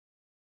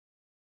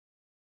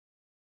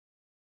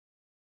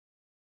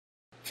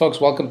Folks,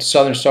 welcome to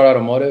Southern Star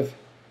Automotive.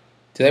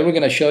 Today we're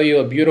going to show you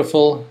a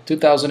beautiful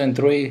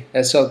 2003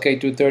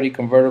 SLK230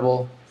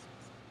 convertible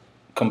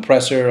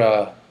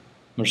compressor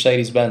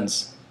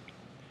Mercedes-Benz.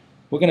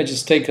 We're going to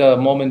just take a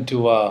moment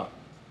to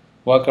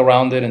walk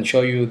around it and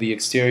show you the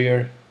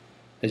exterior.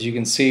 As you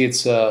can see,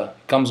 it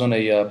comes on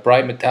a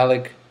bright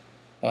metallic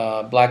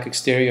black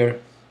exterior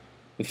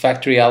with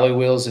factory alloy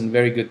wheels and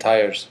very good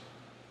tires.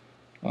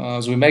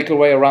 As we make our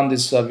way around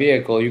this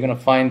vehicle, you're going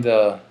to find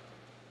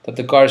that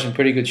the car is in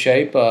pretty good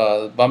shape.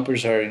 The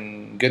bumpers are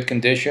in good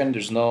condition.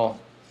 There's no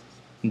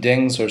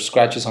dings or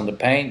scratches on the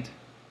paint.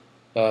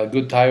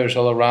 Good tires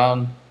all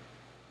around.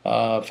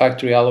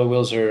 Factory alloy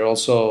wheels are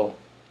also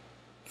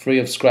free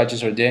of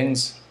scratches or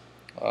dings.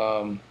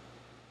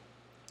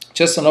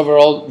 Just an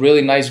overall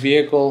really nice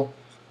vehicle.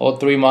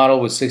 03 model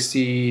with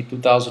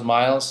 62,000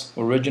 miles,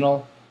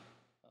 original.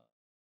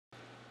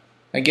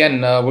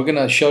 Again, we're going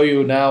to show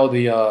you now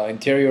the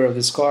interior of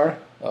this car.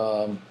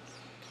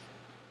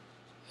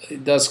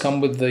 It does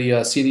come with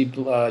the CD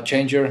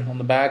changer on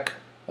the back,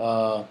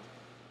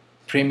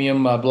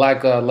 premium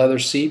black leather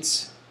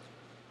seats,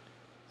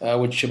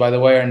 which by the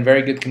way are in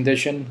very good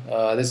condition.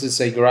 This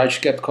is a garage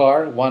kept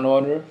car, one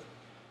owner,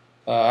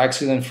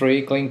 accident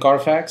free, clean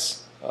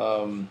carfax.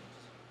 You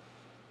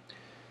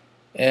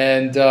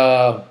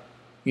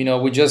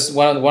know, we just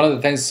one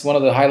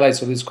of the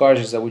highlights of these cars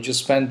is that we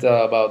just spent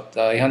about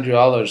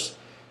 $800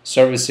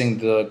 servicing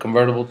the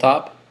convertible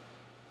top.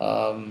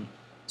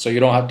 So you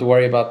don't have to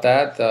worry about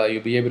that.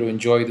 You'll be able to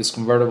enjoy this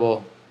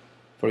convertible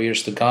for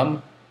years to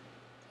come.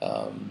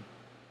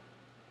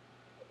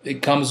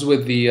 It comes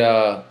with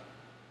the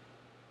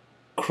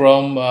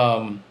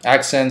chrome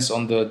accents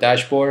on the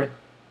dashboard.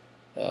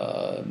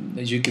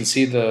 As you can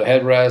see, the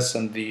headrest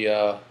and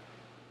the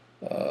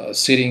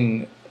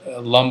seating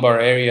lumbar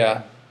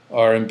area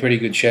are in pretty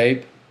good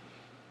shape.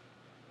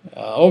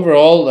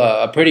 Overall,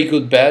 a pretty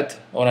good bet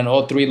on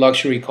an 03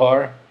 luxury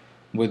car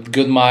with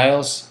good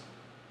miles.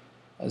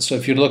 So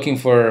if you're looking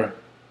for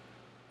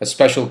a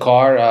special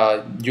car,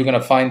 you're going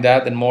to find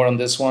that and more on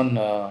this one.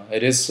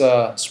 It is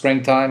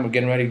springtime. We're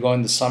getting ready to go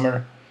in the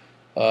summer.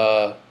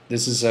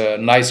 This is a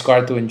nice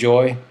car to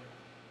enjoy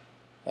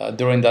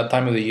during that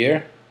time of the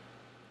year.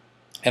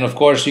 And of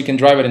course, you can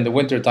drive it in the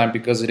winter time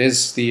because it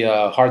is the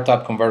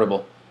hardtop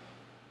convertible.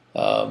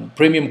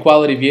 Premium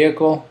quality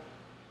vehicle,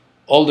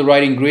 all the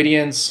right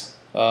ingredients,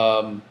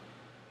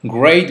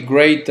 great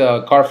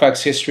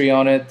Carfax history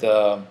on it.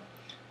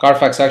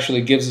 Carfax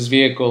actually gives this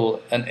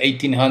vehicle an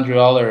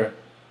 $1,800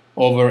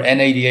 over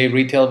NADA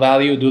retail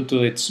value due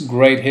to its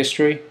great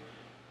history.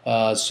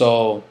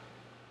 So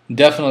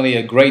definitely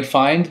a great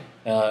find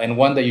and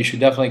one that you should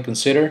definitely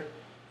consider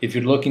if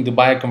you're looking to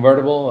buy a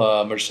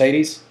convertible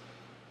Mercedes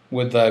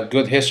with a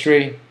good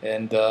history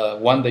and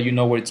one that you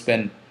know where it's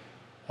been.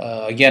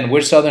 Again,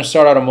 we're Southern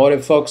Star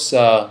Automotive, folks.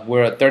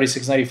 We're at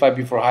 3695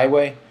 Beautifull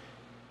Highway.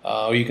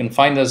 Or you can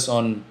find us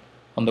on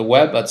the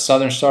web at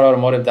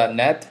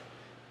southernstarautomotive.net.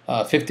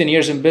 15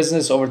 years in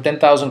business, over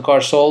 10,000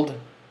 cars sold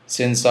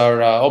since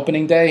our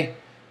opening day.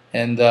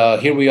 And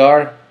here we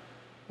are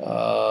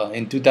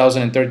in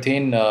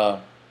 2013,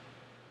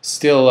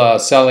 still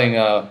selling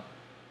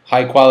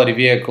high quality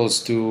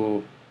vehicles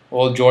to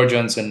all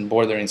Georgians and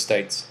bordering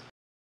states.